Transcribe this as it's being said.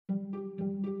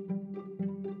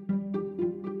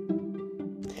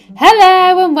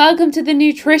Hello and welcome to the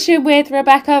Nutrition with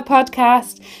Rebecca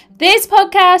podcast. This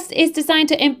podcast is designed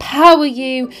to empower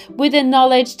you with the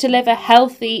knowledge to live a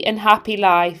healthy and happy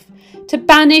life, to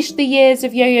banish the years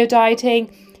of yo-yo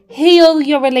dieting, heal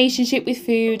your relationship with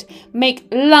food, make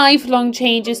lifelong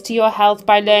changes to your health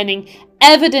by learning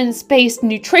evidence-based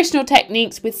nutritional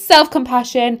techniques with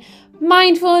self-compassion,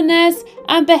 mindfulness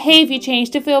and behaviour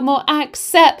change to feel more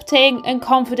accepting and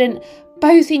confident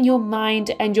both in your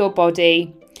mind and your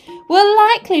body. We'll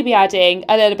likely be adding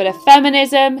a little bit of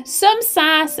feminism, some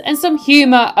sass and some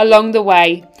humour along the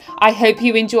way. I hope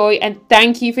you enjoy and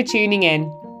thank you for tuning in.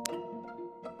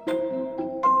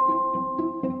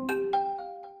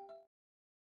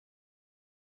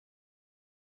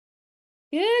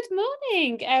 Good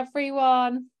morning,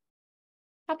 everyone.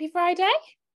 Happy Friday.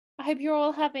 I hope you're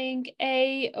all having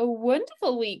a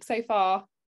wonderful week so far.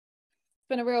 It's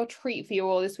been a real treat for you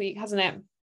all this week, hasn't it?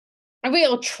 A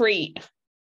real treat.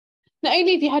 Not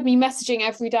only have you had me messaging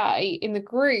every day in the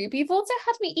group, you've also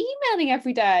had me emailing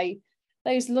every day.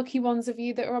 Those lucky ones of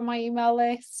you that are on my email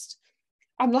list.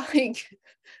 I'm like,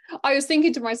 I was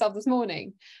thinking to myself this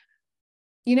morning,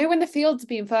 you know, when the fields are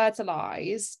being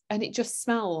fertilized and it just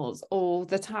smells all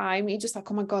the time, you're just like,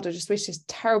 oh my God, I just wish this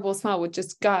terrible smell would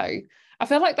just go. I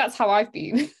feel like that's how I've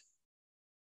been.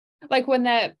 Like when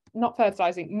they're not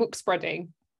fertilizing, muck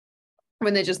spreading.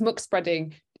 When they're just muck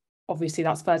spreading, obviously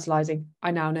that's fertilizing.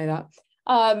 I now know that.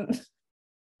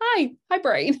 Hi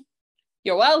brain.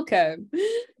 You're welcome.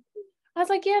 I was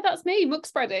like, yeah, that's me, muck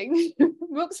spreading.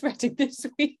 Muck spreading this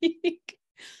week.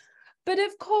 But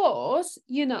of course,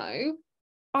 you know,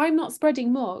 I'm not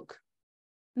spreading muck.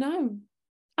 No,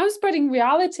 I'm spreading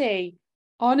reality,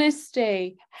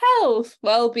 honesty, health,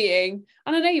 well-being.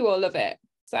 And I know you all love it.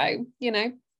 So, you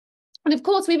know, and of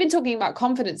course, we've been talking about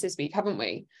confidence this week, haven't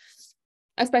we?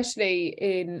 Especially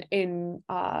in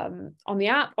on the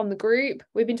app, on the group,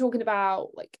 we've been talking about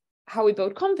like how we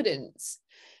build confidence.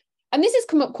 And this has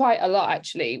come up quite a lot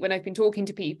actually when I've been talking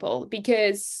to people,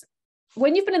 because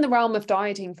when you've been in the realm of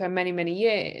dieting for many, many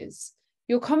years,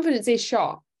 your confidence is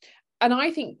shot. And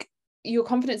I think your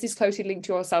confidence is closely linked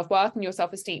to your self-worth and your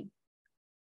self-esteem.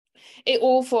 It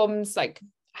all forms like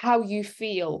how you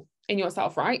feel in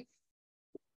yourself, right?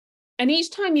 And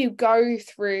each time you go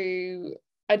through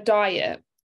a diet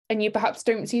and you perhaps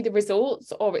don't see the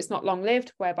results, or it's not long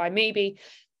lived, whereby maybe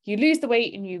you lose the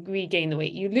weight and you regain the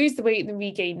weight, you lose the weight and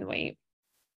regain the weight.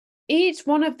 Each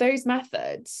one of those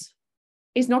methods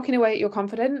is knocking away at your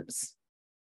confidence.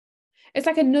 It's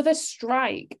like another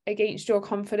strike against your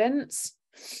confidence.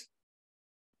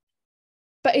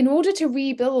 But in order to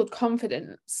rebuild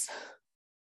confidence,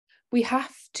 we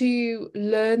have to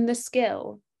learn the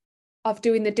skill of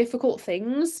doing the difficult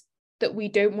things that we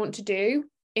don't want to do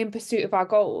in pursuit of our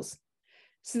goals.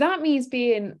 So that means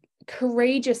being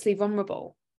courageously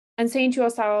vulnerable and saying to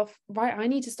yourself, right, I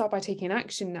need to start by taking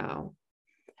action now,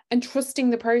 and trusting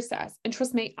the process. And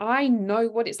trust me, I know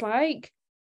what it's like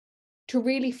to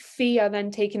really fear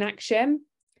then taking action.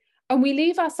 And we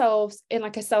leave ourselves in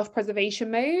like a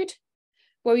self-preservation mode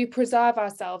where we preserve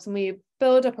ourselves and we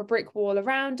build up a brick wall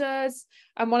around us.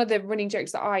 And one of the running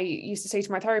jokes that I used to say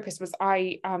to my therapist was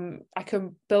I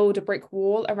can build a brick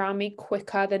wall around me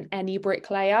quicker than any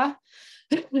bricklayer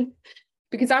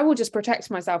because I will just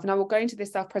protect myself and I will go into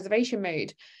this self-preservation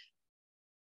mode.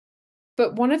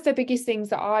 But one of the biggest things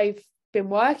that I've been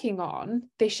working on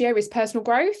this year is personal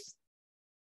growth.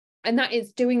 And that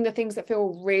is doing the things that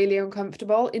feel really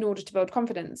uncomfortable in order to build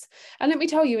confidence. And let me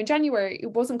tell you, in January,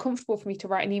 it wasn't comfortable for me to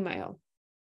write an email.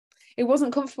 It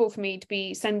wasn't comfortable for me to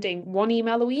be sending one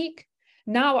email a week.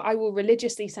 Now I will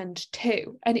religiously send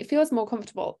 2. And it feels more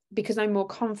comfortable because I'm more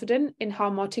confident in how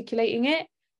I'm articulating it.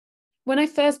 When I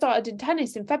first started in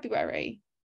tennis in February,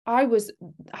 I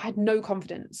had no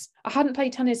confidence. I hadn't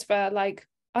played tennis for like,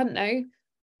 I don't know,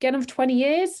 getting on for 20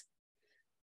 years.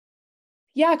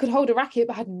 Yeah, I could hold a racket,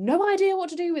 but I had no idea what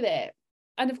to do with it.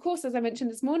 And of course, as I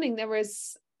mentioned this morning, there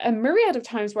was a myriad of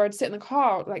times where I'd sit in the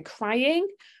car, like crying,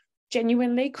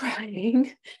 genuinely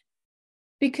crying,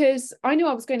 because I knew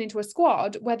I was going into a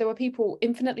squad where there were people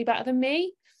infinitely better than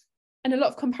me. And a lot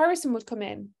of comparison would come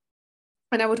in.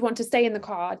 And I would want to stay in the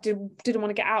car, didn't want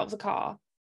to get out of the car.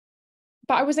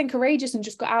 But I was then courageous and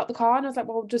just got out the car. And I was like,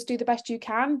 well, just do the best you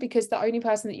can, because the only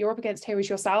person that you're up against here is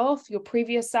yourself, your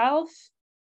previous self.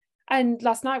 And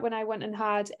last night when I went and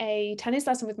had a tennis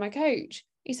lesson with my coach,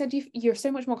 he said, you're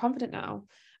so much more confident now.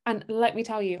 And let me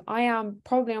tell you, I am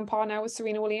probably on par now with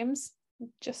Serena Williams.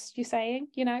 Just you saying,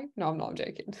 you know, no, I'm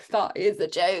joking. That is a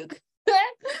joke.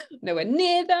 Nowhere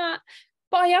near that.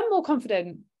 But I am more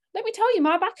confident. Let me tell you,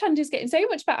 my backhand is getting so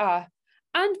much better.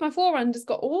 and my foreunder's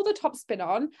got all the top spin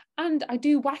on, and I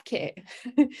do whack it.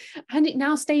 And it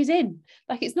now stays in.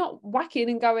 Like, it's not whacking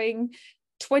and going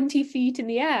 20 feet in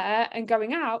the air and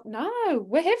going out. No,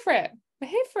 we're here for it. We're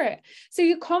here for it. So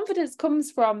your confidence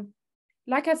comes from,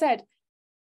 like I said,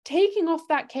 taking off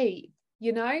that cape,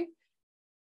 you know?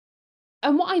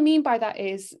 And what I mean by that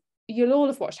is, you'll all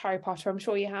have watched Harry Potter, I'm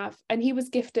sure you have, and he was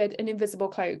gifted an invisible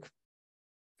cloak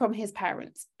from his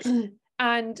parents.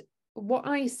 And what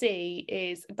I see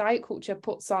is diet culture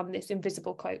puts on this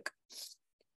invisible cloak.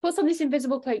 So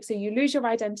you lose your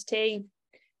identity,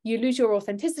 you lose your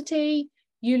authenticity,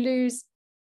 you lose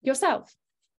yourself.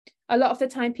 A lot of the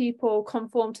time people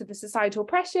conform to the societal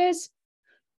pressures.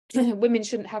 Women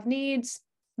shouldn't have needs,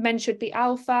 men should be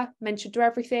alpha, men should do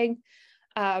everything,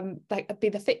 like be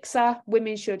the fixer,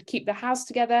 women should keep the house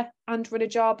together and run a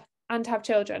job and have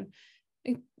children.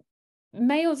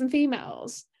 Males and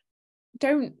females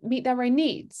don't meet their own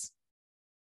needs.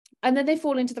 And then they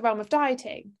fall into the realm of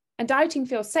dieting. And dieting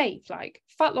feels safe. Like,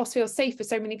 fat loss feels safe for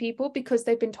so many people because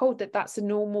they've been told that that's a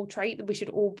normal trait that we should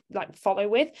all like follow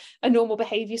with, a normal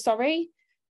behavior,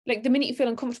 Like, the minute you feel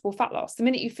uncomfortable, fat loss. The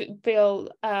minute you feel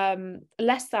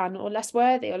less than or less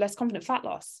worthy or less confident, fat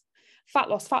loss.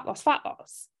 But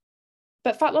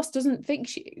fat loss doesn't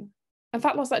fix you. And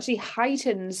fat loss actually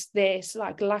heightens this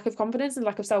like lack of confidence and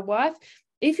lack of self-worth.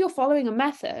 If you're following a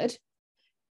method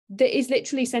that is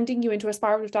literally sending you into a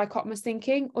spiral of dichotomous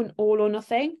thinking on all or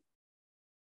nothing.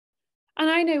 And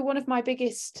I know one of my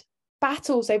biggest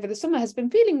battles over the summer has been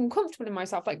feeling uncomfortable in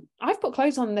myself. Like, I've put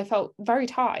clothes on and they felt very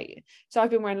tight. So I've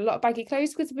been wearing a lot of baggy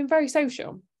clothes because I've been very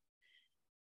social.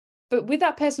 But with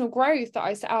that personal growth that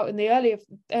I set out in the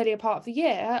earlier part of the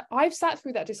year, I've sat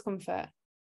through that discomfort.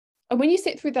 And when you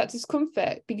sit through that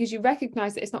discomfort, because you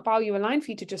recognize that it's not value aligned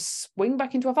for you to just swing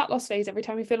back into a fat loss phase every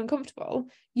time you feel uncomfortable,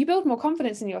 you build more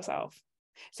confidence in yourself.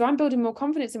 So I'm building more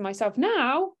confidence in myself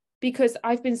now because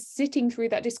I've been sitting through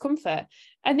that discomfort.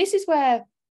 And this is where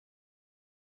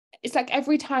it's like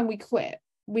every time we quit,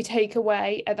 we take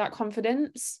away at that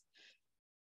confidence.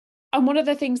 And one of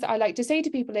the things that I like to say to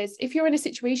people is, if you're in a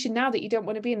situation now that you don't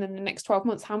want to be in the next 12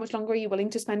 months, how much longer are you willing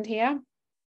to spend here?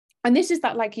 And this is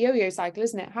that like yo-yo cycle,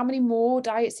 isn't it? How many more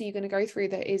diets are you going to go through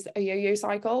that is a yo-yo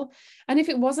cycle? And if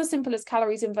it was as simple as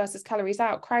calories in versus calories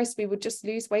out, Christ, we would just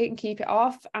lose weight and keep it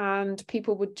off, and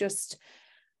people would just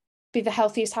be the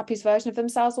healthiest, happiest version of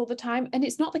themselves all the time. And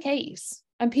it's not the case.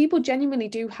 And people genuinely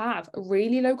do have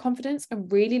really low confidence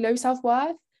and really low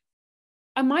self-worth.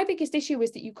 And my biggest issue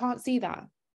is that you can't see that.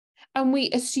 And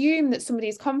we assume that somebody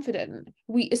is confident.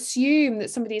 We assume that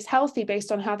somebody is healthy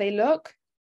based on how they look.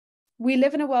 We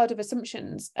live in a world of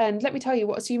assumptions. And let me tell you,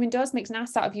 what assuming does makes an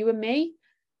ass out of you and me,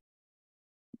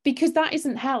 because that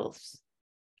isn't health.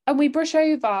 And we brush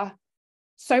over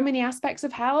so many aspects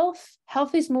of health.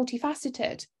 Health is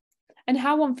multifaceted. And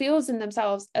how one feels in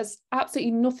themselves has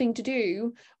absolutely nothing to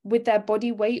do with their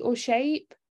body weight or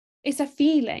shape. It's a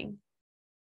feeling.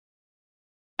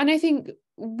 And I think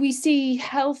we see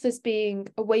health as being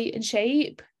a weight and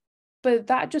shape, but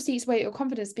that just eats away at your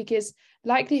confidence, because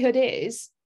likelihood is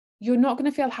you're not going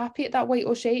to feel happy at that weight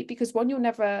or shape, because one, you'll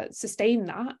never sustain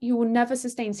that. You will never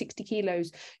sustain 60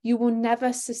 kilos. You will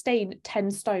never sustain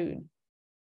 10 stone,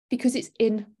 because it's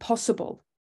impossible.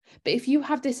 But if you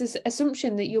have this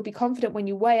assumption that you'll be confident when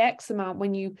you weigh X amount,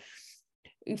 when you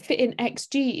fit in X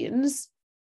jeans,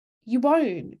 you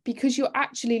won't, because you're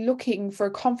actually looking for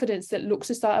a confidence that looks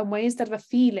a certain way instead of a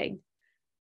feeling.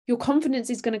 Your confidence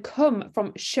is going to come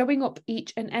from showing up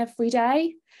each and every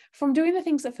day, from doing the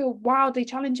things that feel wildly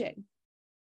challenging.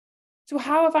 So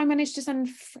how have I managed to send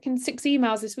freaking 6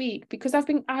 emails this week? Because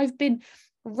I've been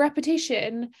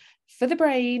repetition for the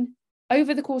brain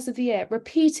over the course of the year,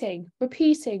 repeating.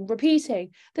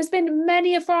 There's been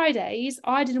many a Fridays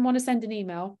I didn't want to send an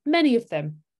email, many of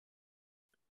them.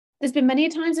 There's been many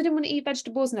times I didn't want to eat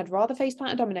vegetables and I'd rather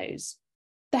faceplant a Domino's.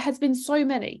 There has been so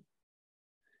many.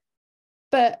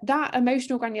 But that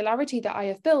emotional granularity that I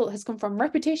have built has come from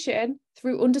repetition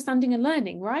through understanding and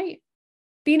learning, right?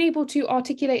 Being able to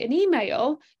articulate an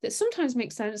email that sometimes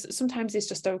makes sense, sometimes it's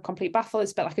just a complete baffle.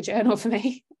 It's a bit like a journal for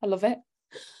me. I love it.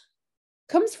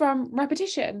 Comes from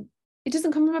repetition. It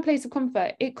doesn't come from a place of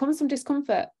comfort. It comes from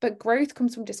discomfort, but growth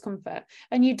comes from discomfort.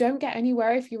 And you don't get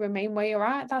anywhere if you remain where you're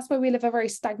at. That's why we live a very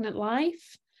stagnant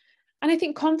life. And I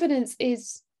think confidence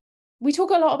is, we talk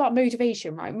a lot about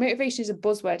motivation, right? Motivation is a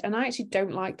buzzword. And I actually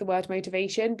don't like the word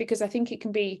motivation, because I think it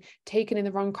can be taken in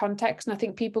the wrong context. And I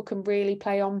think people can really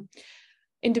play on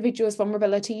individuals'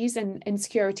 vulnerabilities and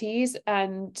insecurities.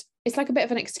 And it's like a bit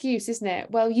of an excuse, isn't it?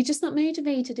 Well, you're just not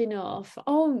motivated enough.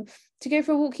 Oh, To go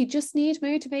for a walk, you just need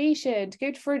motivation. To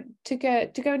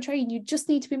go and train, you just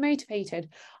need to be motivated.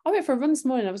 I went for a run this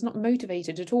morning. I was not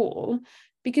motivated at all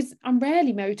because I'm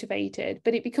rarely motivated,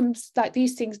 but it becomes like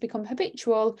these things become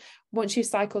habitual once you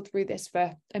cycle through this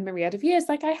for a myriad of years,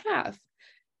 like I have.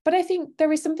 But I think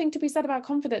there is something to be said about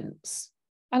confidence.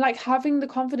 I like having the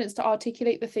confidence to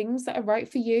articulate the things that are right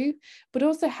for you, but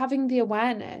also having the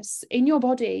awareness in your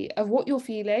body of what you're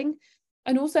feeling,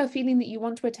 and also a feeling that you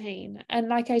want to attain. And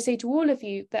like I say to all of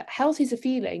you, that health is a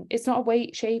feeling. It's not a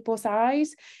weight, shape, or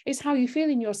size. It's how you feel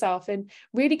in yourself, and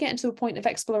really getting to a point of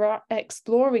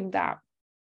exploring that.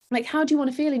 Like, how do you want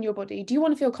to feel in your body? Do you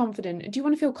want to feel confident? Do you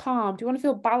want to feel calm? Do you want to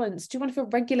feel balanced? Do you want to feel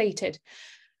regulated?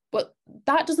 But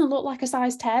that doesn't look like a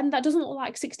size 10. That doesn't look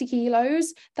like 60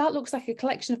 kilos. That looks like a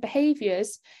collection of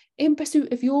behaviors in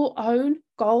pursuit of your own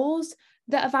goals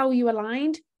that are value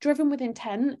aligned, driven with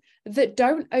intent, that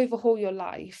don't overhaul your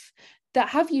life, that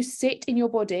have you sit in your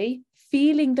body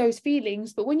feeling those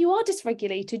feelings. But when you are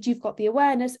dysregulated, you've got the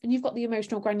awareness and you've got the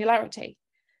emotional granularity.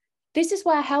 This is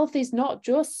where health is not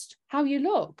just how you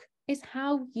look, it's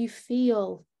how you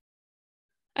feel.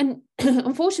 And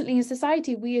unfortunately, in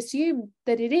society, we assume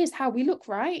that it is how we look,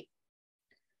 right?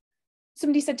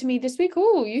 Somebody said to me this week,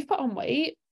 oh, you've put on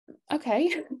weight.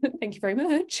 Okay, thank you very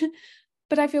much.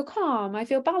 But I feel calm, I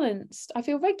feel balanced, I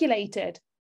feel regulated.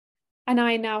 And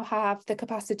I now have the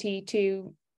capacity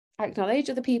to acknowledge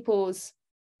other people's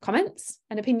comments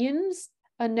and opinions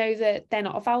and know that they're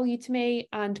not of value to me,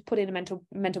 and put in a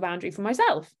mental boundary for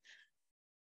myself.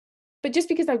 But just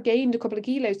because I've gained a couple of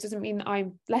kilos doesn't mean that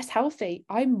I'm less healthy.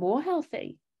 I'm more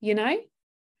healthy, you know?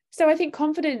 So I think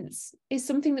confidence is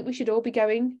something that we should all be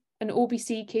going and all be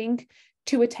seeking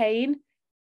to attain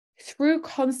through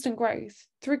constant growth,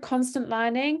 through constant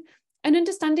learning, and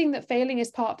understanding that failing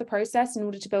is part of the process in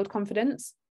order to build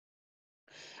confidence.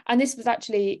 And this was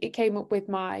actually, it came up with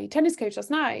my tennis coach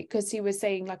last night, because he was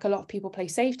saying, like, a lot of people play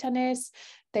safe tennis,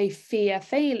 they fear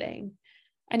failing.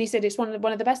 And he said, it's one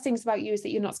of the best things about you is that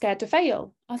you're not scared to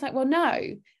fail. I was like, well, no.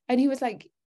 And he was like,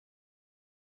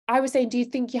 I was saying, do you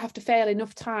think you have to fail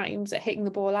enough times at hitting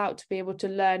the ball out to be able to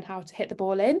learn how to hit the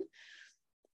ball in?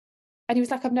 And he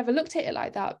was like, I've never looked at it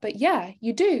like that. But yeah,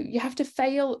 you do. You have to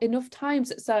fail enough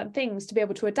times at certain things to be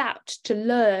able to adapt, to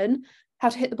learn how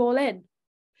to hit the ball in.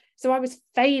 So I was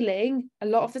failing a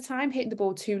lot of the time, hitting the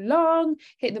ball too long,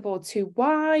 hitting the ball too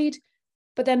wide,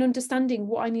 but then understanding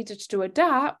what I needed to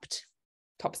adapt.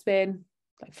 Topspin,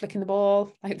 like flicking the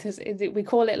ball, like this, we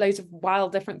call it loads of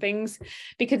wild different things,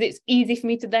 because it's easy for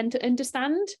me to then to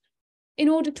understand, in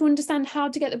order to understand how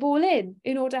to get the ball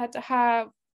in order to have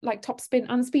like topspin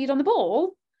and speed on the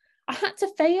ball. I had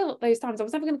to fail at those times. I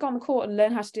was never going to go on the court and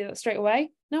learn how to do that straight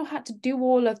away. No, I had to do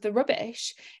all of the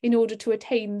rubbish in order to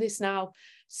attain this now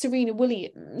Serena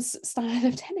Williams style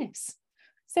of tennis.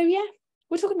 So yeah,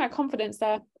 we're talking about confidence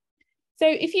there. So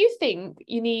if you think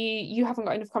you haven't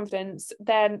got enough confidence,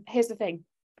 then here's the thing.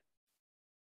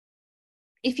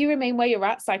 If you remain where you're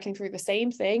at, cycling through the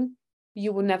same thing,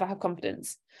 you will never have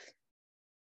confidence.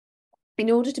 In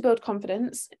order to build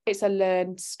confidence, it's a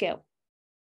learned skill.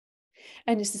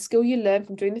 And it's a skill you learn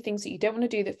from doing the things that you don't want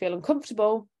to do that feel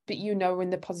uncomfortable, but you know are in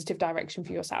the positive direction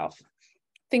for yourself.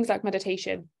 Things like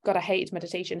meditation. God, I hated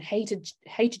meditation,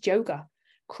 hated yoga.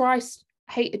 Christ,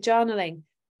 hated journaling.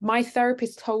 My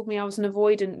therapist told me I was an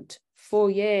avoidant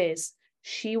for years.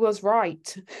 She was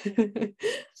right.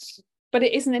 But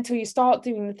it isn't until you start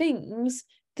doing the things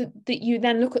that you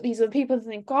then look at these other people and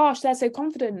think, gosh, they're so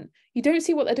confident. You don't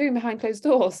see what they're doing behind closed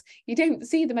doors. You don't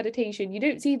see the meditation. You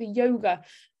don't see the yoga.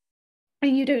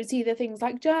 And you don't see the things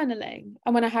like journaling.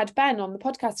 And when I had Ben on the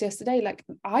podcast yesterday, like,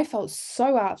 I felt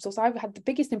so out of sorts. I've had the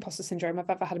biggest imposter syndrome I've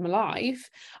ever had in my life.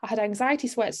 I had anxiety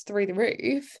sweats through the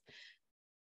roof.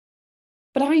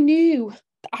 But I knew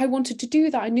that I wanted to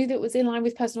do that. I knew that it was in line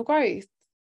with personal growth.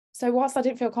 So whilst I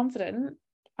didn't feel confident,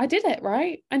 I did it,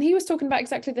 right? And he was talking about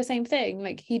exactly the same thing.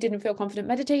 Like, he didn't feel confident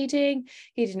meditating.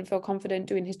 He didn't feel confident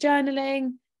doing his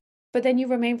journaling. But then you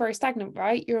remain very stagnant,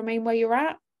 right? You remain where you're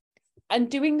at. And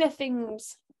doing the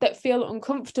things that feel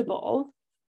uncomfortable,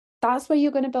 that's where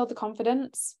you're going to build the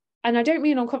confidence. And I don't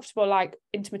mean uncomfortable like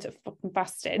intermittent fucking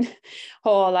fasting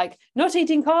or like not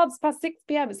eating carbs past 6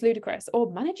 p.m. It's ludicrous.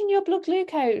 Or managing your blood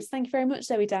glucose. Thank you very much,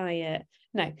 Zoe Diet.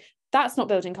 No, that's not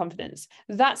building confidence.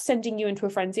 That's sending you into a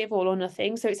frenzy of all or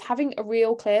nothing. So it's having a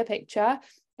real clear picture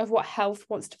of what health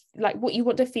wants to, like, what you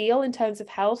want to feel in terms of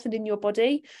health and in your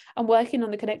body, and working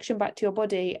on the connection back to your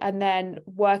body, and then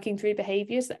working through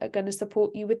behaviors that are going to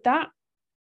support you with that.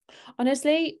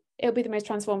 Honestly, it'll be the most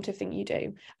transformative thing you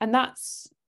do. And that's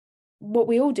what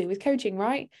we all do with coaching,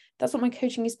 right? That's what my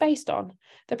coaching is based on.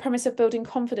 The premise of building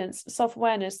confidence,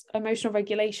 self-awareness, emotional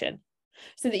regulation.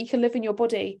 so that you can live in your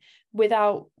body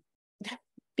without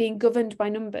being governed by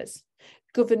numbers,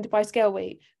 governed by scale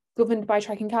weight, governed by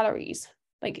tracking calories.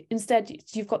 Like, instead,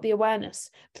 you've got the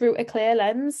awareness through a clear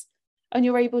lens, and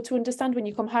you're able to understand when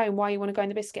you come home why you want to go in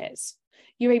the biscuits.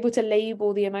 You're able to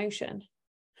label the emotion.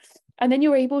 And then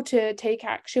you're able to take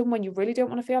action when you really don't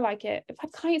want to feel like it. I've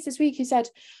had clients this week who said,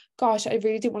 gosh, I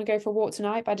really didn't want to go for a walk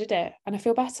tonight, but I did it and I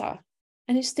feel better.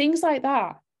 And it's things like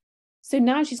that. So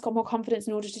now she's got more confidence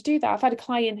in order to do that. I've had a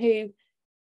client who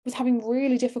was having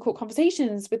really difficult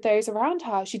conversations with those around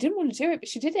her. She didn't want to do it, but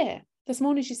she did it. This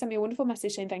morning, she sent me a wonderful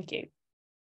message saying thank you.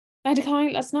 I had a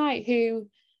client last night who,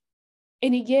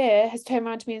 in a year, has turned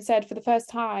around to me and said, for the first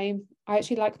time, I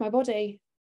actually like my body.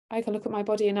 I can look at my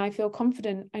body and I feel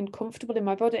confident and comfortable in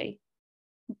my body.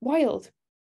 Wild.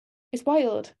 It's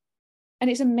wild. And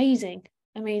it's amazing.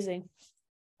 Amazing.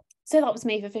 So that was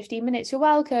me for 15 minutes. You're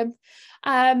welcome.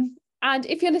 And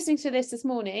if you're listening to this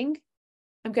morning,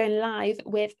 I'm going live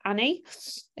with Annie,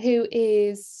 who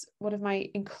is one of my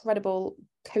incredible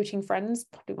coaching friends,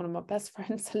 probably one of my best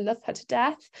friends. I love her to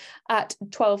death, at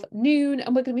 12 noon.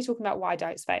 And we're going to be talking about why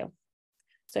diets fail.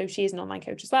 So she is an online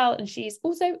coach as well. And she's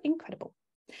also incredible.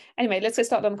 Anyway, let's get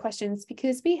started on the questions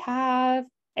because we have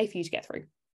a few to get through.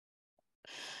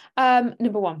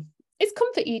 Number one, is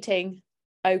comfort eating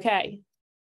okay?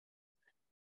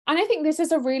 And I think this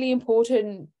is a really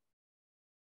important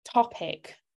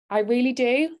topic. I really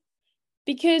do.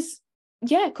 Because,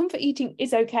 yeah, comfort eating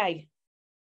is okay.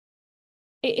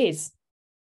 It is.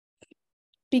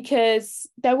 Because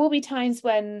there will be times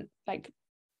when, like,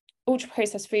 ultra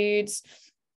processed foods,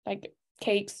 like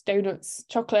cakes, donuts,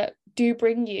 chocolate, do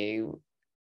bring you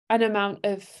an amount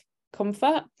of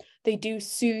comfort. They do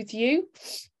soothe you.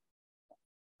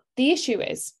 The issue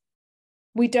is,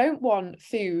 we don't want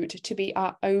food to be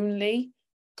our only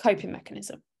coping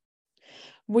mechanism.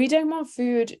 We don't want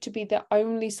food to be the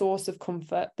only source of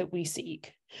comfort that we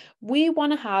seek. We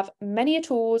want to have many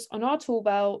tools on our tool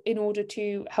belt in order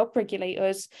to help regulate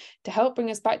us, to help bring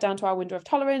us back down to our window of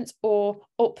tolerance or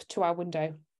up to our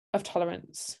window of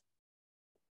tolerance.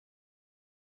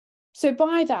 So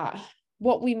by that,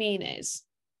 what we mean is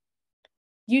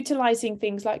utilizing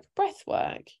things like breath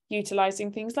work,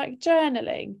 utilizing things like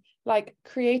journaling, like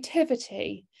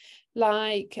creativity,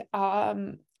 like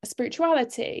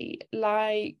spirituality,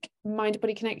 like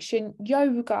mind-body connection,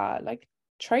 yoga, like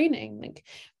training. Like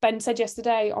Ben said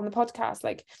yesterday on the podcast,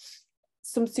 like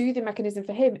some soothing mechanism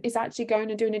for him is actually going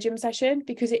and doing a gym session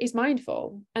because it is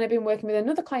mindful. And I've been working with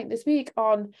another client this week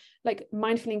on like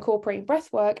mindfully incorporating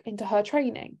breath work into her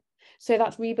training. So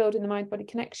that's rebuilding the mind-body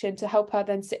connection to help her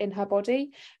then sit in her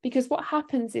body. Because what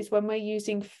happens is when we're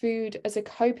using food as a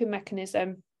coping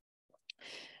mechanism,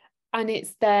 and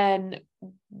it's then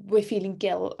we're feeling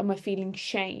guilt and we're feeling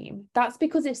shame, that's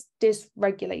because it's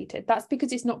dysregulated. That's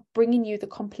because it's not bringing you the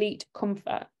complete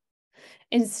comfort.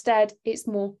 Instead, it's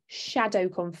more shadow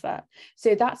comfort.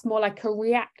 So that's more like a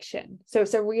reaction. So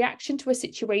it's a reaction to a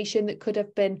situation that could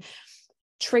have been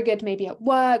triggered maybe at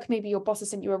work. Maybe your boss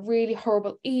has sent you a really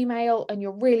horrible email and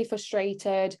you're really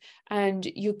frustrated, and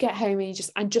you get home and you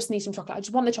just need some chocolate. I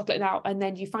just want the chocolate now. And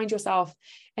then you find yourself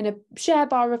in a share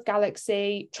bar of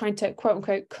Galaxy trying to quote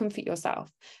unquote comfort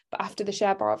yourself. But after the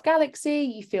share bar of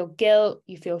Galaxy, you feel guilt,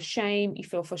 you feel shame, you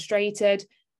feel frustrated.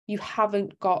 You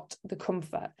haven't got the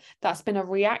comfort. That's been a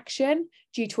reaction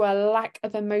due to a lack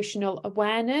of emotional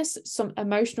awareness, some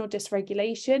emotional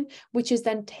dysregulation, which has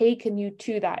then taken you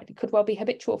to that. It could well be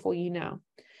habitual for you now.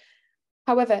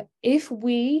 However, if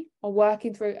we are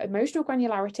working through emotional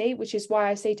granularity, which is why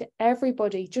I say to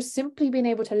everybody, just simply being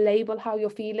able to label how you're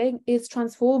feeling is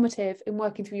transformative in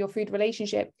working through your food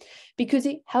relationship, because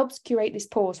it helps curate this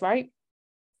pause, right?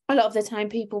 A lot of the time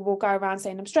people will go around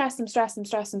saying, I'm stressed, I'm stressed, I'm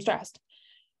stressed, I'm stressed.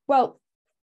 Well,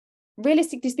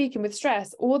 realistically speaking, with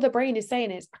stress, all the brain is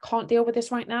saying is, I can't deal with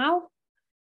this right now.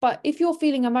 But if you're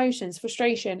feeling emotions,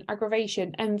 frustration,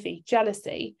 aggravation, envy,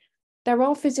 jealousy, there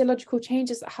are physiological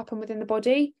changes that happen within the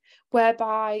body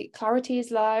whereby clarity is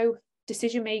low,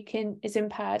 decision-making is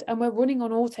impaired, and we're running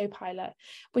on autopilot,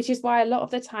 which is why a lot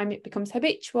of the time it becomes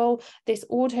habitual. This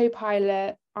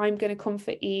autopilot, I'm going to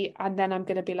comfort eat, and then I'm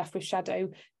going to be left with shadow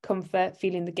comfort,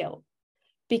 feeling the guilt.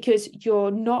 Because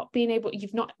you've not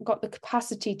got the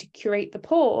capacity to curate the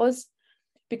pause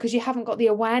because you haven't got the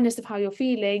awareness of how you're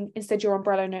feeling. Instead, your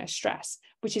umbrella known as stress,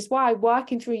 which is why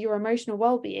working through your emotional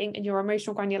well-being and your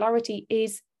emotional granularity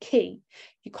is key.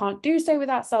 You can't do so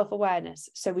without self-awareness.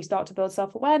 So we start to build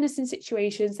self-awareness in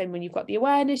situations. Then when you've got the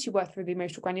awareness, you work through the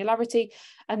emotional granularity,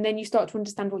 and then you start to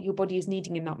understand what your body is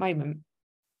needing in that moment.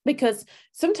 Because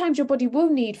sometimes your body will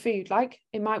need food. Like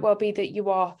it might well be that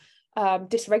you are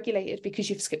dysregulated because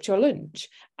you've skipped your lunch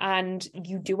and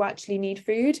you do actually need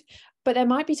food. But there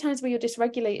might be times where you're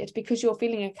dysregulated because you're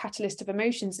feeling a catalyst of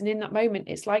emotions. And in that moment,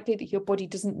 it's likely that your body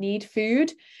doesn't need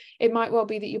food. It might well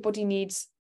be that your body needs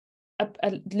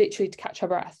literally to catch her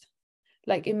breath.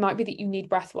 Like it might be that you need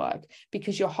breath work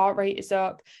because your heart rate is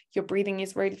up, your breathing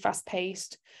is really fast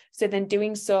paced. So then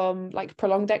doing some like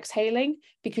prolonged exhaling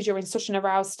because you're in such an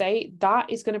aroused state, that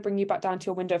is going to bring you back down to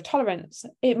your window of tolerance.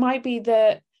 It might be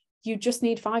that you just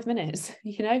need 5 minutes,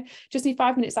 just need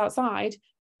 5 minutes outside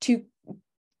to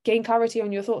gain clarity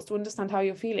on your thoughts, to understand how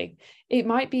you're feeling. It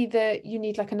might be that you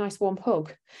need like a nice warm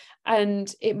hug.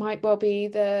 And it might well be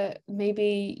that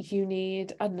maybe you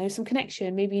need, I don't know, some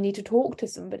connection. Maybe you need to talk to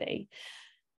somebody.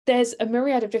 There's a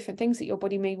myriad of different things that your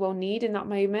body may well need in that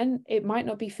moment. It might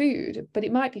not be food, but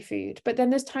it might be food. But then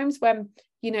there's times when,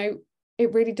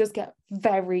 it really does get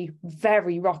very,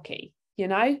 very rocky,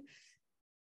 And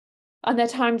there are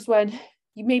times when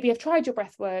you maybe have tried your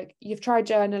breath work, you've tried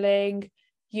journaling,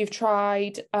 you've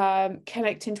tried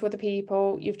connecting to other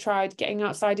people, you've tried getting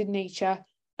outside in nature,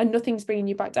 and nothing's bringing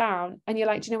you back down. And you're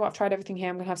like, do you know what? I've tried everything here.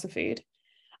 I'm going to have some food.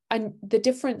 And the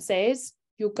difference is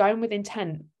you're going with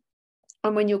intent.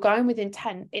 And when you're going with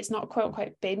intent, it's not a quote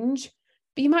unquote binge,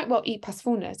 but you might well eat past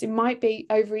fullness. It might be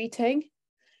overeating,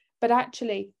 but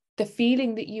actually the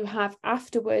feeling that you have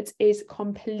afterwards is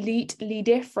completely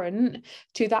different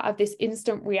to that of this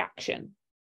instant reaction.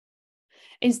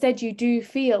 Instead, you do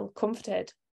feel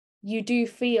comforted. You do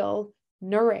feel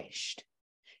nourished.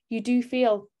 You do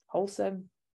feel wholesome.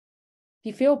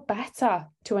 You feel better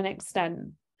to an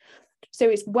extent. So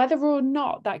it's whether or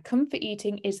not that comfort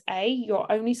eating is A,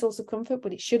 your only source of comfort,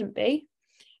 but it shouldn't be,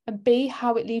 and B,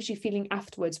 how it leaves you feeling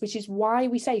afterwards, which is why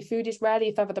we say food is rarely,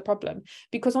 if ever, the problem.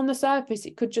 Because on the surface,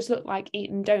 it could just look like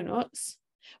eating donuts.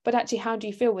 But actually, how do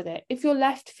you feel with it? If you're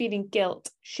left feeling guilt,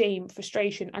 shame,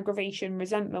 frustration, aggravation,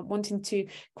 resentment, wanting to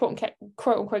quote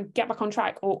unquote get back on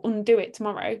track or undo it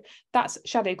tomorrow, that's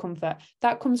shadow comfort.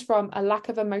 That comes from a lack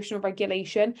of emotional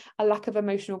regulation, a lack of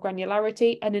emotional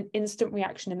granularity, and an instant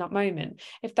reaction in that moment.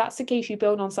 If that's the case, you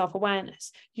build on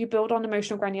self-awareness, you build on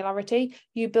emotional granularity,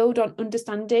 you build on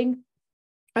understanding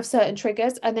of certain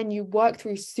triggers, and then you work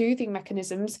through soothing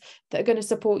mechanisms that are going to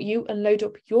support you and load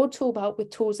up your tool belt with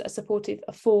tools that are supportive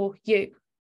for you.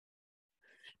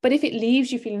 But if it leaves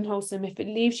you feeling wholesome, if it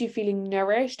leaves you feeling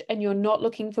nourished and you're not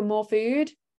looking for more food,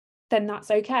 then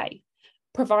that's okay,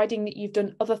 providing that you've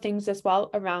done other things as well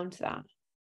around that.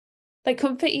 Like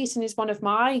comfort eating is one of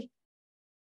my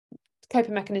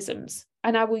coping mechanisms,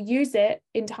 and I will use it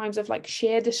in times of like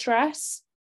sheer distress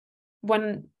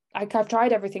when I've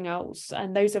tried everything else.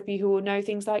 And those of you who will know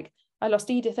things like I lost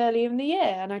Edith earlier in the year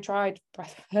and I tried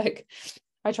breathwork,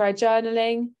 I tried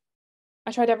journaling,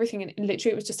 I tried everything, and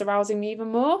literally it was just arousing me even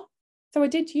more. So I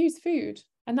did use food,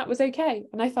 and that was okay.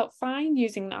 And I felt fine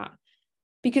using that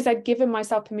because I'd given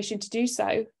myself permission to do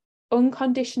so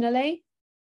unconditionally,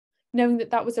 knowing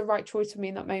that that was the right choice for me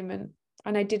in that moment.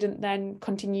 And I didn't then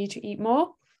continue to eat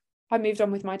more. I moved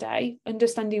on with my day,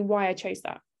 understanding why I chose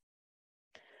that.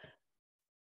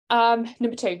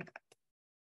 Number 2,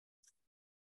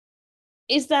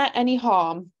 is there any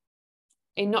harm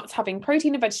in not having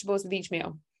protein and vegetables with each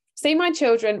meal? Say my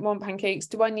children want pancakes.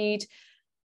 Do I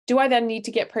then need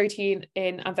to get protein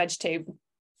in and veg too?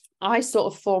 I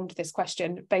sort of formed this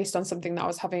question based on something that I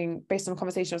was having, based on a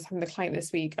conversation I was having with a client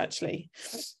this week, actually.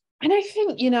 And I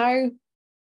think, I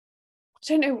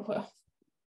don't know,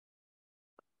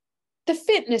 the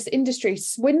fitness industry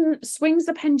swings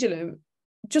the pendulum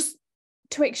just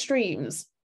to extremes.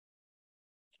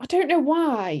 I don't know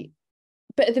why,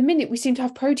 but at the minute we seem to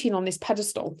have protein on this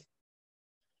pedestal,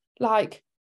 like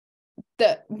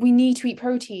that we need to eat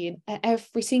protein at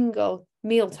every single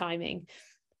meal timing,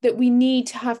 that we need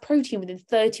to have protein within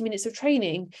 30 minutes of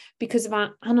training because of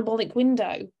our anabolic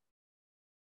window,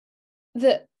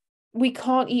 that we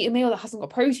can't eat a meal that hasn't got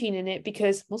protein in it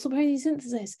because muscle protein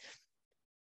synthesis.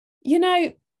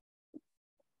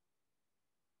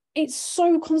 It's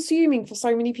so consuming for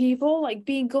so many people, like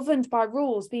being governed by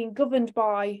rules, being governed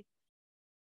by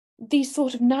these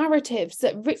sort of narratives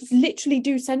that literally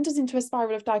do send us into a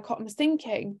spiral of dichotomous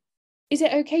thinking. Is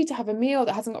it okay to have a meal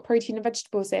that hasn't got protein and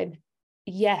vegetables in?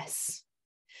 Yes.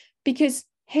 Because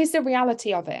here's the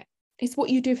reality of it. It's what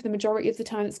you do for the majority of the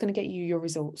time that's going to get you your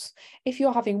results. If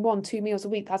you're having 1-2 meals a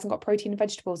week that hasn't got protein and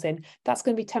vegetables in, that's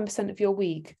going to be 10% of your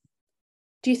week.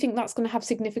 Do you think that's going to have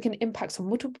significant impacts on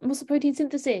muscle protein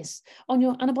synthesis, on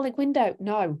your anabolic window?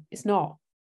 No, it's not.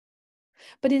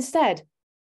 But instead,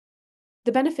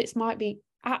 the benefits might be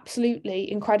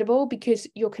absolutely incredible because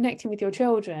you're connecting with your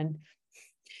children.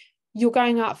 You're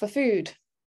going out for food.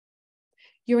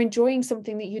 You're enjoying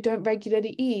something that you don't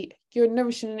regularly eat. You're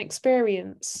nourishing an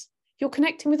experience. You're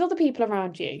connecting with other people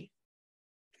around you.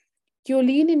 You're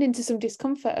leaning into some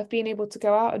discomfort of being able to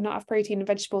go out and not have protein and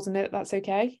vegetables and know that that's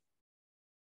okay,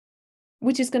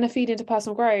 which is going to feed into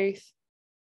personal growth.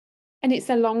 And it's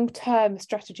a long-term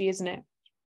strategy, isn't it?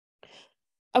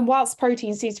 And whilst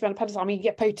protein seems to be on a pedestal, I mean, you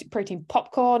get protein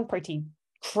popcorn, protein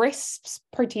crisps,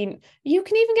 protein, you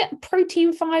can even get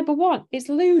protein fiber one. It's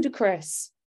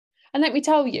ludicrous. And let me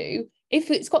tell you, if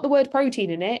it's got the word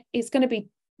protein in it, it's going to be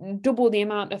double the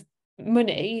amount of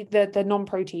money that the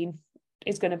non-protein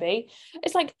is going to be.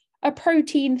 It's like a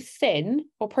protein thin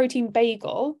or protein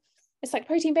bagel. It's like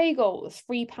protein bagel,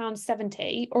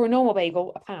 £3.70, or a normal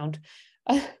bagel, £1.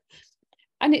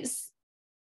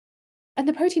 And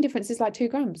the protein difference is like 2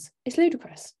 grams. It's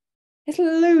ludicrous. It's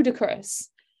ludicrous.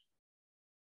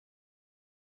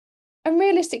 And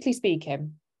realistically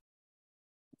speaking,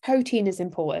 protein is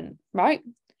important, right?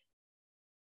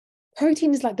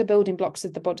 Protein is like the building blocks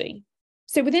of the body.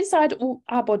 So within inside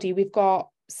our body, we've got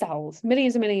cells,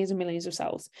 millions and millions and millions of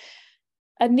cells.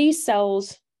 And these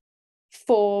cells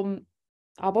form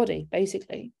our body,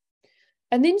 basically.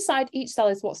 And inside each cell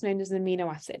is what's known as an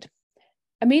amino acid.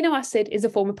 Amino acid is a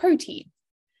form of protein.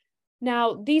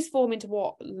 Now, these form into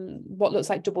what looks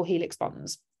like double helix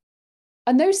bonds.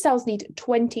 And those cells need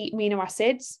 20 amino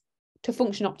acids to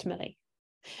function optimally.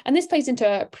 And this plays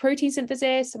into protein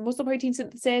synthesis, muscle protein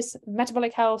synthesis,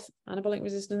 metabolic health, anabolic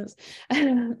resistance.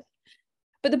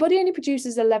 But the body only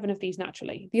produces 11 of these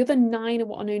naturally. The other 9 are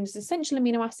what are known as essential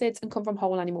amino acids and come from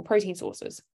whole animal protein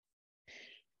sources.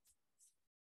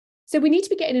 So we need to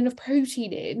be getting enough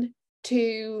protein in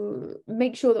to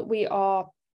make sure that we are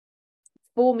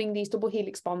forming these double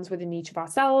helix bonds within each of our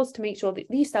cells to make sure that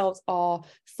these cells are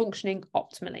functioning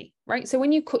optimally, right? So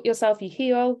when you cut yourself, you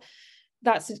heal,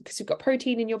 that's because you've got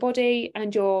protein in your body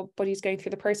and your body's going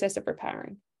through the process of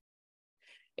repairing.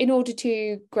 In order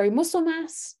to grow muscle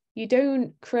mass, you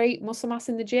don't create muscle mass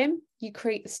in the gym. You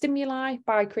create the stimuli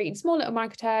by creating small little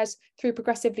micro tears through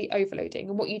progressively overloading.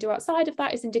 And what you do outside of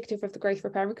that is indicative of the growth,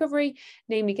 repair, and recovery,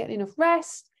 namely getting enough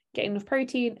rest, getting enough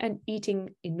protein, and eating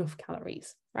enough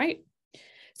calories, right?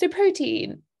 So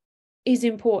protein is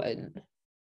important.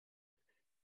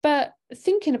 But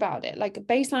thinking about it, like a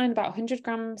baseline about 100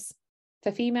 grams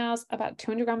for females, about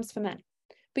 200 grams for men.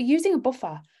 But using a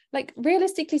buffer, like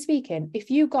realistically speaking,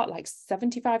 if you got like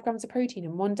 75 grams of protein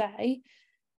in one day,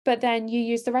 but then you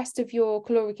use the rest of your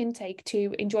caloric intake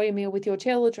to enjoy a meal with your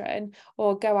children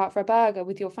or go out for a burger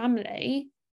with your family,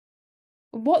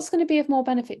 what's going to be of more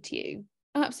benefit to you?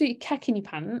 Absolutely cacking your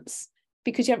pants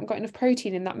because you haven't got enough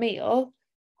protein in that meal,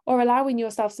 or allowing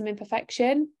yourself some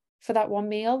imperfection for that one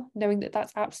meal, knowing that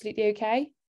that's absolutely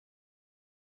okay.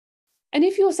 And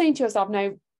if you're saying to yourself,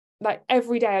 no, like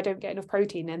every day I don't get enough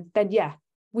protein in, then yeah,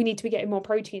 we need to be getting more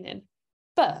protein in.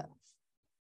 But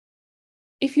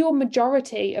if your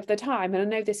majority of the time, and I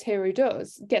know this hero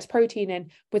does, gets protein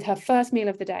in with her first meal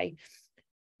of the day,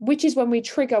 which is when we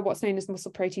trigger what's known as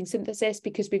muscle protein synthesis,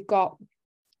 because we've got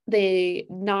the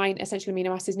 9 essential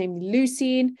amino acids, namely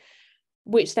leucine,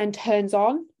 which then turns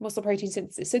on muscle protein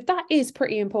synthesis. So that is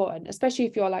pretty important, especially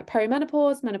if you're like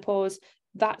perimenopause, menopause,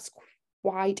 that's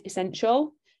quite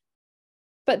essential.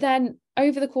 But then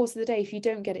over the course of the day, if you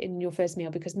don't get it in your first meal,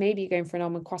 because maybe you're going for an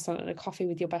almond croissant and a coffee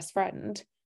with your best friend,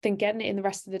 then getting it in the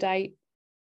rest of the day,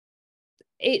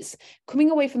 it's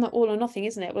coming away from that all or nothing,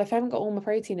 isn't it? Well, if I haven't got all my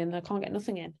protein in, I can't get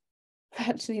nothing in.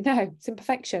 Actually, no, it's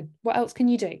imperfection. What else can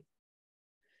you do?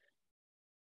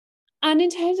 And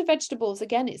in terms of vegetables,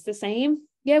 again, it's the same.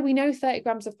 Yeah, we know 30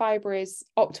 grams of fiber is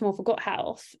optimal for gut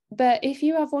health. But if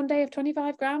you have one day of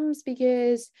 25 grams,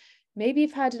 because maybe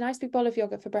you've had a nice big bowl of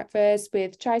yogurt for breakfast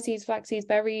with chia seeds, flax seeds,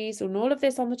 berries, and all of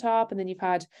this on the top, and then you've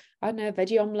had, I don't know, a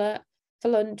veggie omelette for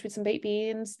lunch with some baked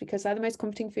beans because they're the most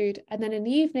comforting food. And then in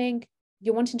the evening,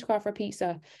 you're wanting to go out for a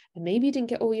pizza, and maybe you didn't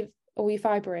get all your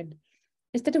fiber in.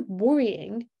 Instead of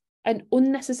worrying and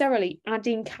unnecessarily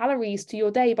adding calories to your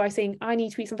day by saying, I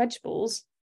need to eat some vegetables.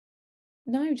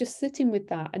 No, just sitting with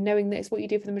that and knowing that it's what you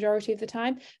do for the majority of the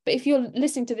time. But if you're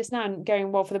listening to this now and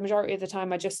going, well, for the majority of the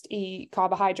time, I just eat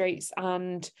carbohydrates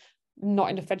and not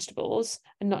enough vegetables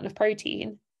and not enough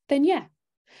protein, then yeah.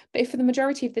 But if for the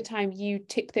majority of the time you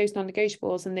tick those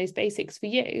non-negotiables and those basics for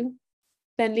you,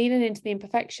 then leaning into the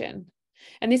imperfection.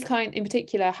 And this client in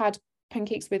particular had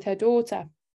pancakes with her daughter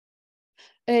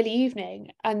early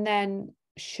evening, and then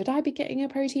should I be getting a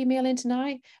protein meal in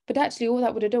tonight? But actually all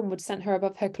that would have done would send her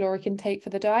above her caloric intake for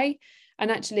the day,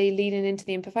 and actually leaning into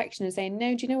the imperfection and saying,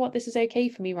 no, do you know what, this is okay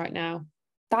for me right now.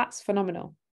 That's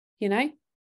phenomenal, you know.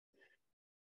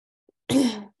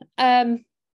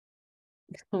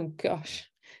 Oh gosh,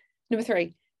 Number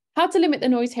 3, how to limit the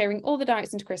noise hearing all the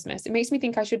diets into Christmas. It makes me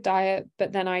think I should diet,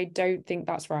 but then I don't think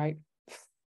that's right.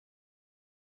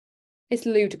 It's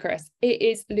ludicrous. It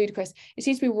is ludicrous. It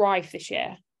seems to be rife this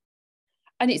year.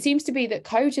 And it seems to be that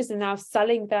coaches are now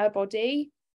selling their body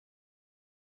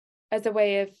as a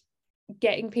way of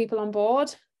getting people on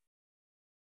board,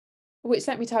 which,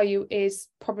 let me tell you, is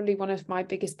probably one of my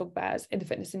biggest bugbears in the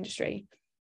fitness industry.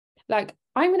 Like,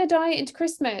 I'm going to diet into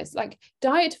Christmas, like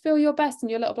diet to feel your best in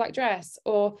your little black dress,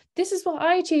 or this is what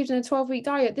I achieved in a 12-week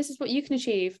diet. This is what you can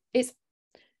achieve. It's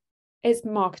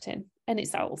marketing, and it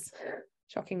sells.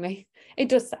 Shockingly, it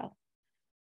does sell.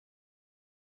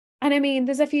 And I mean,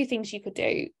 there's a few things you could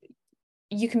do.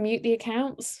 You can mute the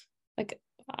accounts. Like,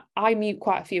 I mute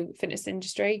quite a few fitness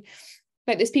industry.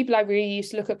 Like, there's people I really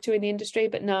used to look up to in the industry,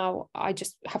 but now I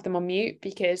just have them on mute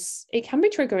because it can be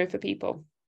triggering for people.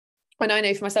 And I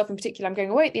know for myself in particular, I'm going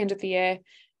away at the end of the year.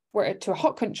 We're to a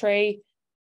hot country,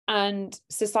 and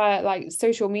society, like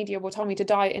social media, will tell me to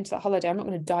diet into that holiday. I'm not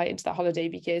going to diet into that holiday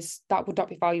because that would not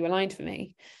be value aligned for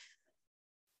me.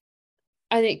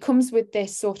 And it comes with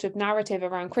this sort of narrative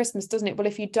around Christmas, doesn't it? Well,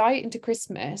 if you diet into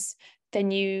Christmas,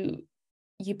 then you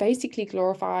basically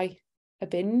glorify a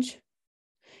binge.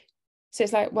 So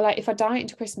it's like, well, if I diet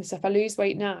into Christmas, if I lose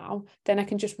weight now, then I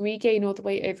can just regain all the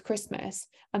weight over Christmas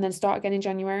and then start again in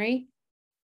January.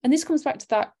 And this comes back to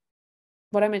that,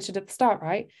 what I mentioned at the start,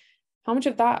 right? How much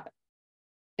of that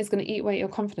is going to eat away your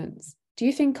confidence? Do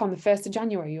you think on the 1st of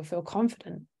January, you'll feel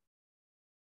confident?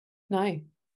 No.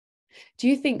 Do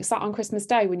you think sat on Christmas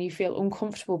Day when you feel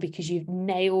uncomfortable because you've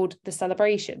nailed the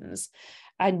celebrations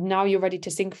and now you're ready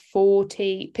to sing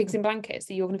 40 pigs in blankets,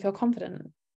 that you're going to feel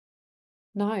confident?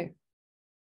 No.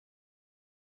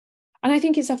 And I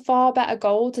think it's a far better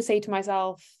goal to say to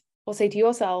myself, or say to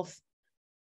yourself,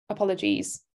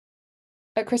 apologies.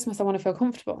 At Christmas, I want to feel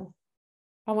comfortable.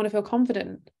 I want to feel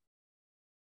confident.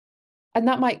 And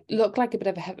that might look like a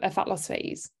bit of a fat loss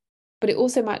phase, but it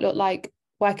also might look like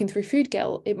working through food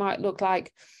guilt. It might look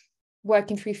like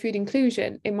working through food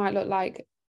inclusion. It might look like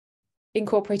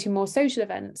incorporating more social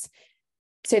events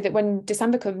so that when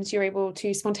December comes, you're able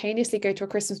to spontaneously go to a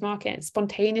Christmas market,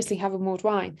 spontaneously have a mulled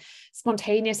wine,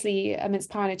 spontaneously a mince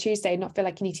pie on a Tuesday, not feel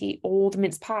like you need to eat all the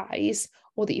mince pies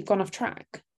or that you've gone off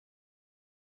track.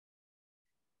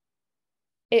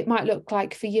 It might look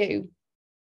like for you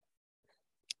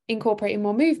incorporating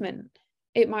more movement.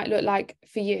 It might look like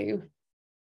for you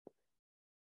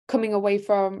coming away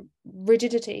from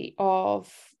rigidity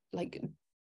of like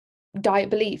diet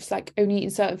beliefs, like only eating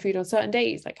certain food on certain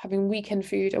days, like having weekend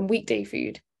food and weekday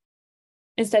food,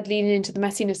 instead leaning into the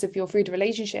messiness of your food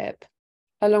relationship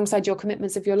alongside your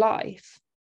commitments of your life,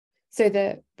 so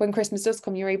that when Christmas does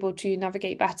come, you're able to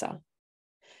navigate better.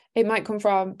 It might come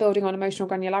from building on emotional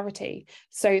granularity,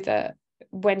 so that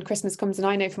when Christmas comes, and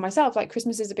I know for myself, like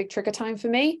Christmas is a big trigger time for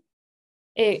me.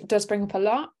 It does bring up a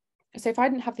lot. So if I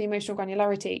didn't have the emotional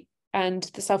granularity and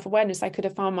the self-awareness, I could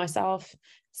have found myself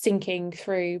sinking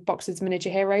through boxes of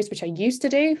miniature heroes, which I used to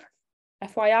do,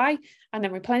 FYI, and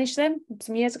then replenish them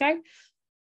some years ago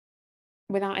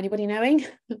without anybody knowing.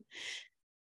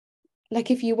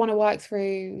 Like, if you want to work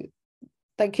through,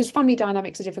 like, because family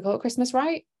dynamics are difficult at Christmas,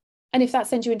 right? And if that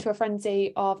sends you into a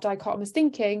frenzy of dichotomous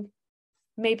thinking,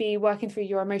 maybe working through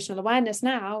your emotional awareness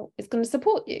now is going to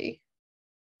support you.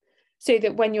 So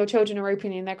that when your children are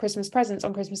opening their Christmas presents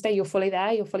on Christmas Day, you're fully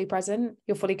there, you're fully present,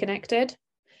 you're fully connected,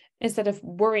 instead of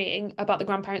worrying about the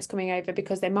grandparents coming over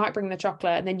because they might bring the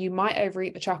chocolate and then you might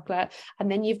overeat the chocolate and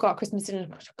then you've got Christmas dinner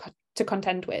to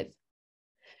contend with.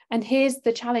 And here's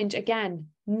the challenge again,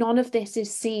 none of this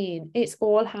is seen. It's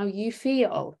all how you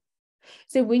feel.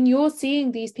 So when you're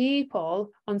seeing these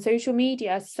people on social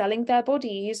media selling their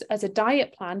bodies as a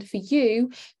diet plan for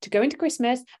you to go into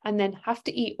Christmas and then have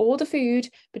to eat all the food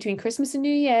between Christmas and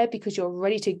New Year because you're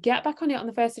ready to get back on it on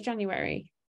the 1st of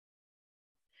January,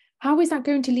 how is that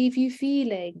going to leave you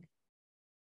feeling?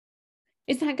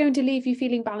 Is that going to leave you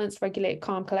feeling balanced, regulated,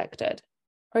 calm, collected?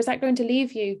 Or is that going to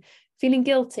leave you feeling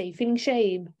guilty, feeling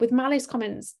shame, with malice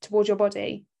comments towards your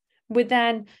body, with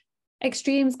then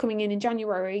extremes coming in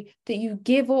January that you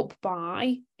give up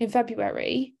by in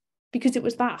February because it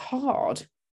was that hard?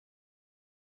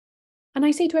 And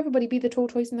I say to everybody, be the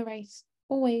tortoise in the race,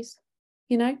 always,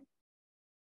 you know?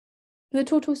 The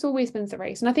tortoise always wins the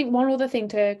race. And I think one other thing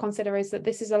to consider is that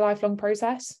this is a lifelong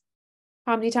process.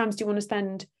 How many times do you want to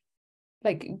spend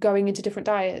like going into different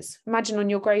diets? Imagine on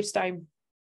your gravestone,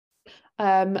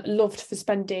 loved for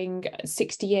spending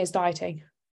 60 years dieting.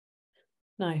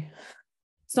 No.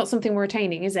 It's not something we're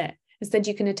attaining, is it? Instead,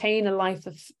 you can attain a life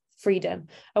of freedom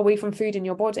away from food in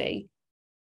your body.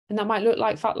 And that might look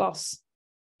like fat loss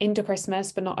into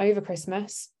Christmas, but not over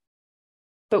Christmas.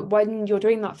 But when you're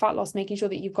doing that fat loss, making sure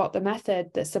that you've got the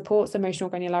method that supports emotional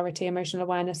granularity, emotional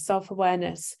awareness,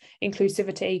 self-awareness,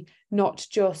 inclusivity, not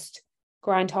just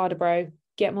grind harder, bro,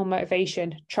 get more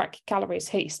motivation, track your calories,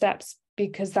 hit your steps,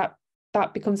 because that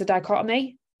becomes a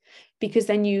dichotomy. Because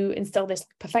then you instill this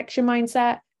perfection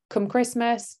mindset. Come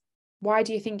Christmas, why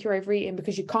do you think you're overeating?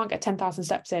 Because you can't get 10,000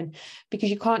 steps in, because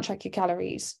you can't track your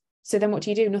calories. So then what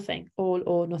do? Nothing. All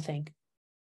or nothing,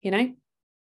 you know?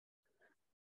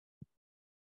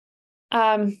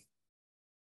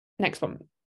 Next one.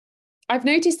 I've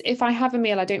noticed if I have a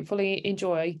meal I don't fully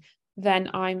enjoy, then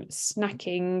I'm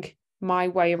snacking my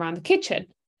way around the kitchen.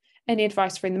 Any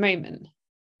advice for in the moment?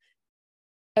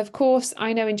 Of course,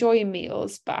 I know enjoying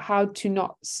meals, but how to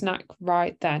not snack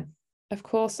right then? Of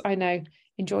course, I know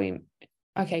enjoying.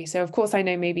 Okay, so of course I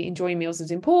know maybe enjoying meals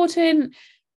is important,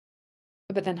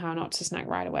 but then how not to snack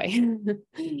right away?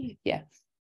 Yeah.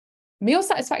 Meal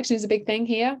satisfaction is a big thing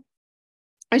here.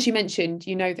 As you mentioned,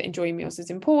 you know that enjoying meals is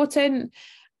important.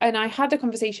 And I had a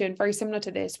conversation very similar to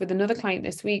this with another client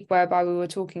this week, whereby we were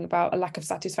talking about a lack of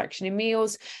satisfaction in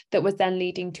meals that was then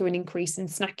leading to an increase in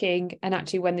snacking. And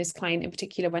actually, when this client in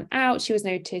particular went out, she was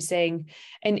noticing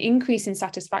an increase in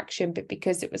satisfaction, but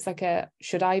because it was like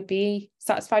should I be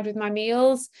satisfied with my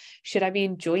meals? Should I be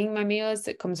enjoying my meals?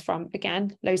 That comes from,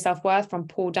 again, low self-worth, from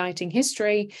poor dieting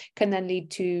history, can then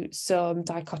lead to some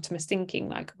dichotomous thinking,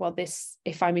 like, well,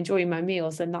 if I'm enjoying my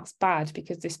meals, then that's bad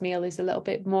because this meal is a little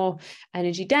bit more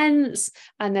energy dense,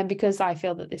 and then because I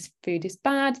feel that this food is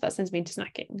bad, that sends me into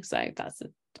snacking. So that's a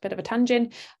bit of a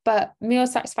tangent, but meal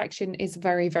satisfaction is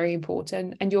very, very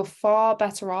important, and you're far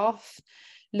better off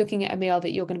looking at a meal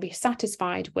that you're going to be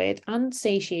satisfied with and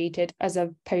satiated, as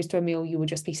opposed to a meal you will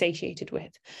just be satiated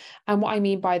with. And what I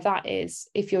mean by that is,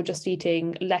 if you're just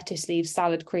eating lettuce leaves,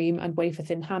 salad cream and wafer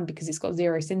thin ham because it's got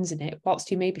 0 sins in it,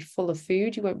 whilst you may be full of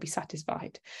food, you won't be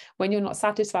satisfied. When you're not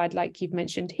satisfied, like you've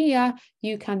mentioned here,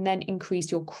 you can then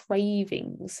increase your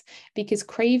cravings, because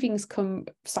cravings come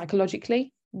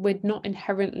psychologically. We're not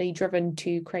inherently driven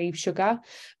to crave sugar,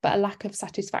 but a lack of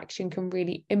satisfaction can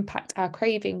really impact our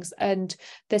cravings. And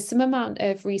there's some amount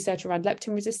of research around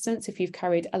leptin resistance if you've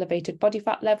carried elevated body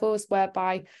fat levels,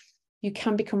 whereby you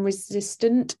can become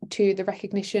resistant to the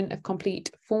recognition of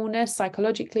complete fullness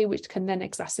psychologically, which can then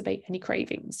exacerbate any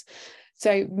cravings.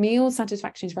 So meal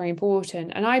satisfaction is very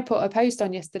important. And I put a post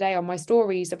on yesterday on my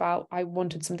stories about I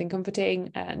wanted something comforting,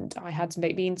 and I had some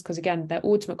baked beans because, again, they're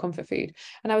ultimate comfort food.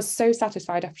 And I was so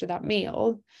satisfied after that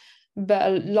meal. But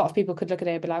a lot of people could look at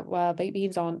it and be like, well, baked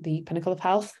beans aren't the pinnacle of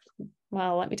health.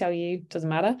 Well, let me tell you, it doesn't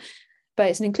matter. But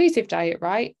it's an inclusive diet,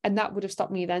 right? And that would have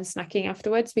stopped me then snacking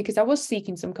afterwards, because I was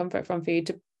seeking some comfort from food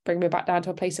to bring me back down to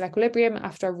a place of equilibrium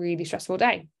after a really stressful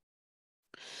day.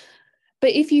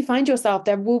 But if you find yourself,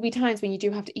 there will be times when you do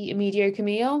have to eat a mediocre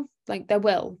meal, like there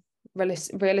will,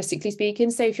 realistically speaking.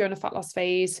 Say if you're in a fat loss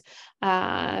phase,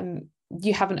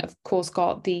 you haven't, of course,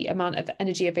 got the amount of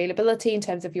energy availability in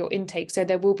terms of your intake. So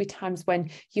there will be times when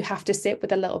you have to sit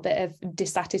with a little bit of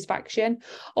dissatisfaction,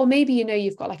 or maybe,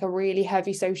 you've got like a really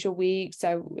heavy social week.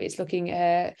 So it's looking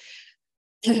at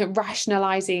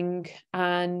rationalizing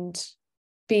and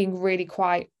being really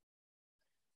quite,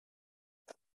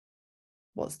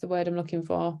 what's the word I'm looking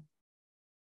for?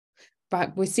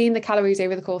 Right, we're seeing the calories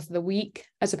over the course of the week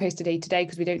as opposed to day to day,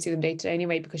 because we don't see them day to day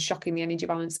anyway, because shocking, the energy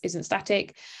balance isn't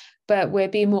static. But we're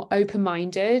being more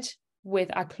open-minded with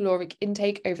our caloric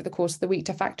intake over the course of the week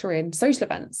to factor in social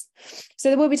events. So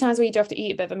there will be times where you do have to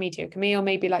eat a bit of a mediocre meal.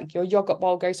 Maybe like your yogurt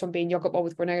bowl goes from being yogurt bowl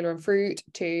with granola and fruit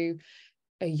to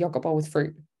a yogurt bowl with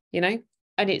fruit, and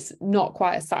it's not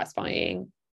quite as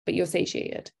satisfying, but you're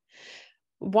satiated.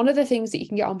 One of the things that you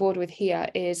can get on board with here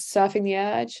is surfing the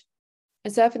urge.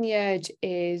 And surfing the urge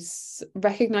is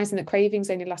recognizing that cravings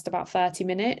only last about 30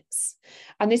 minutes.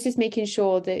 And this is making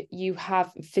sure that you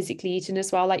have physically eaten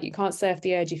as well. Like, you can't surf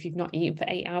the urge if you've not eaten for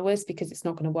 8 hours, because it's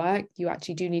not going to work. You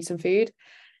actually do need some food.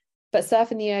 But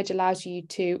surfing the urge allows you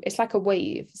to, it's like a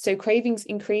wave. So cravings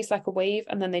increase like a wave,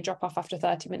 and then they drop off after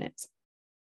 30 minutes.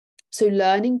 So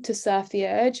learning to surf the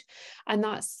urge, and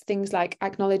that's things like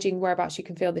acknowledging whereabouts you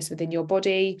can feel this within your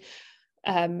body.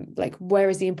 Like, where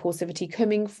is the impulsivity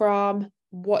coming from?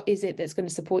 What is it that's going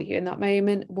to support you in that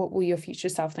moment? What will your future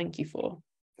self thank you for?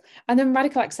 And then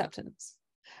radical acceptance,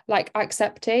 like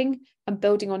accepting and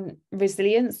building on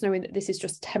resilience, knowing that this is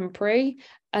just temporary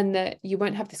and that you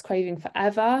won't have this craving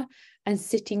forever, and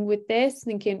sitting with this,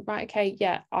 thinking, right, okay,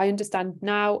 yeah, I understand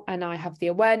now, and I have the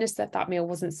awareness that that meal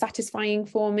wasn't satisfying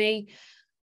for me.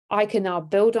 I can now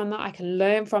build on that. I can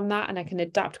learn from that, and I can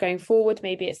adapt going forward.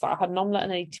 Maybe it's like I had an omelette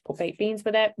and I need to put baked beans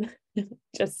with it.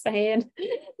 Just saying.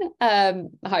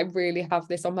 I really have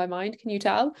this on my mind. Can you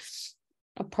tell?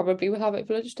 I probably will have it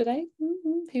for lunch today.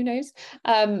 Who knows?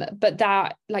 But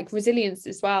that, like, resilience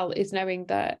as well is knowing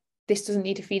that this doesn't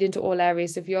need to feed into all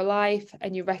areas of your life,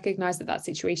 and you recognize that that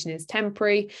situation is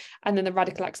temporary, and then the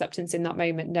radical acceptance in that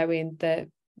moment, knowing that,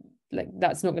 like,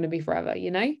 that's not going to be forever,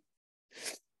 you know.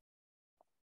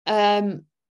 And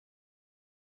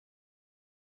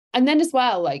then as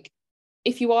well, like,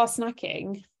 if you are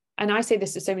snacking, and I say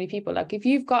this to so many people, like, if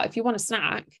you want a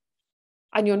snack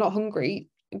and you're not hungry,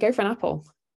 go for an apple.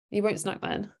 You won't snack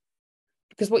then,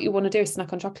 because what you want to do is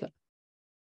snack on chocolate.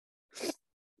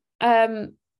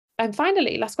 And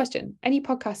finally, last question, any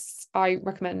podcasts I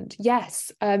recommend?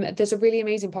 Yes. There's a really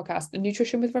amazing podcast,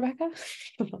 Nutrition with Rebecca.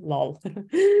 Lol. So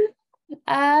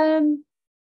I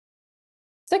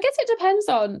guess it depends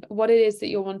on what it is that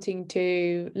you're wanting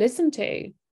to listen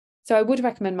to. So I would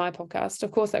recommend my podcast.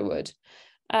 Of course I would.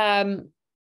 I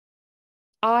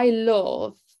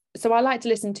like to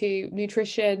listen to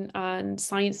nutrition and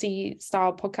sciencey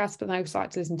style podcasts, but I also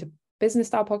like to listen to business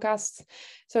style podcasts.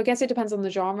 So I guess it depends on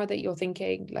the genre that you're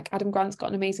thinking. Like, Adam Grant's got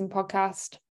an amazing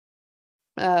podcast.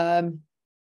 Andrew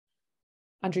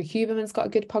Huberman's got a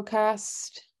good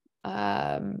podcast.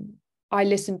 I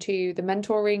listen to the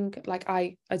mentoring, like,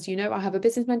 as you know, I have a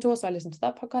business mentor, so I listen to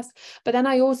that podcast. But then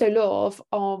I also love,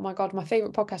 oh my God, my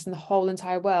favorite podcast in the whole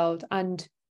entire world, and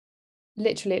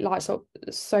literally it lights up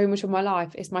so much of my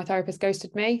life, is My Therapist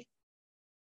Ghosted Me,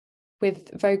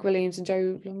 with Vogue Williams and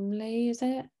Joe Lumley, is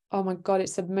it? Oh my God,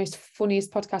 it's the most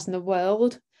funniest podcast in the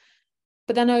world.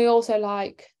 But then I also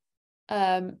like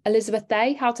Elizabeth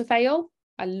Day, How to Fail.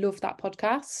 I love that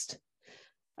podcast.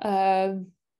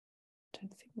 Don't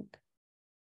think.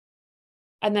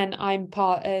 And then I'm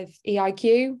part of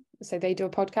EIQ, so they do a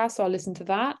podcast, so I'll listen to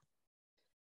that.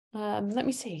 Let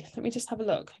me see. Let me just have a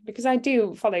look, because I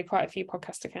do follow quite a few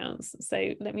podcast accounts.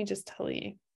 So let me just tell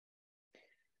you.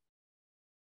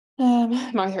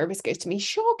 My therapist goes to me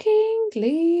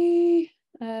shockingly.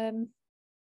 I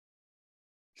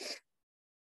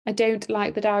don't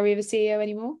like the Diary of a CEO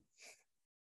anymore.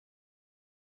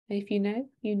 If you know,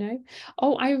 you know.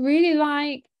 Oh, I really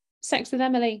like Sex with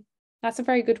Emily. That's a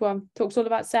very good one. Talks all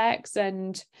about sex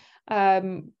and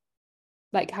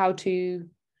like how to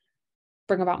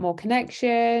bring about more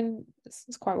connection. It's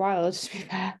quite wild, to be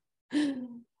fair.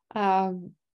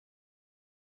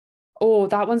 Oh,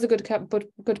 that one's a good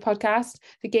podcast.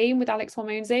 The Game with Alex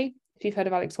Hormozy. If you've heard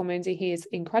of Alex Hormozy, he is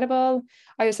incredible.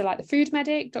 I also like The Food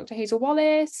Medic, Dr. Hazel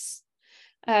Wallace.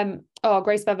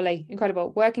 Grace Beverly,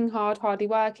 incredible. Working Hard, Hardly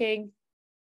Working.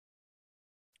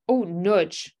 Oh,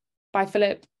 Nudge by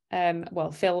Phil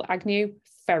Agnew.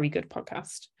 Very good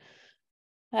podcast.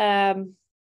 Rethinking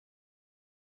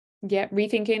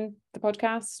the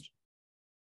podcast.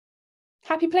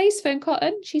 Happy Place, Fern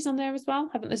Cotton, she's on there as well.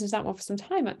 Haven't listened to that one for some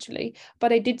time, actually,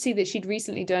 but I did see that she'd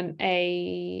recently done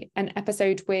an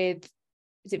episode with,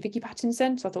 is it Vicky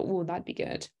Pattinson? So I thought, oh, that'd be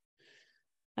good.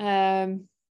 I'm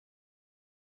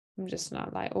just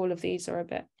not, like, all of these are a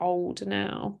bit old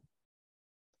now.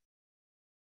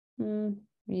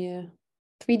 Yeah,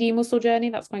 3D Muscle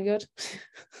Journey, that's quite good.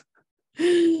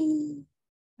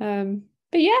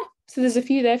 But yeah, so there's a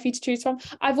few there for you to choose from.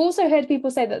 I've also heard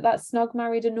people say that Snog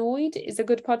Married Annoyed is a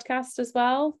good podcast as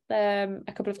well.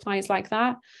 A couple of clients like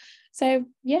that. So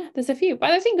yeah, there's a few.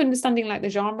 But I think understanding, like, the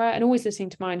genre, and always listening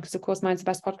to mine, because of course mine's the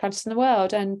best podcast in the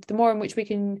world, and the more in which we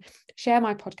can share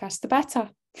my podcast, the better.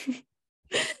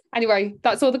 Anyway,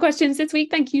 that's all the questions this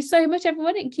week. Thank you so much,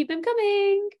 everyone, and keep them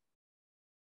coming.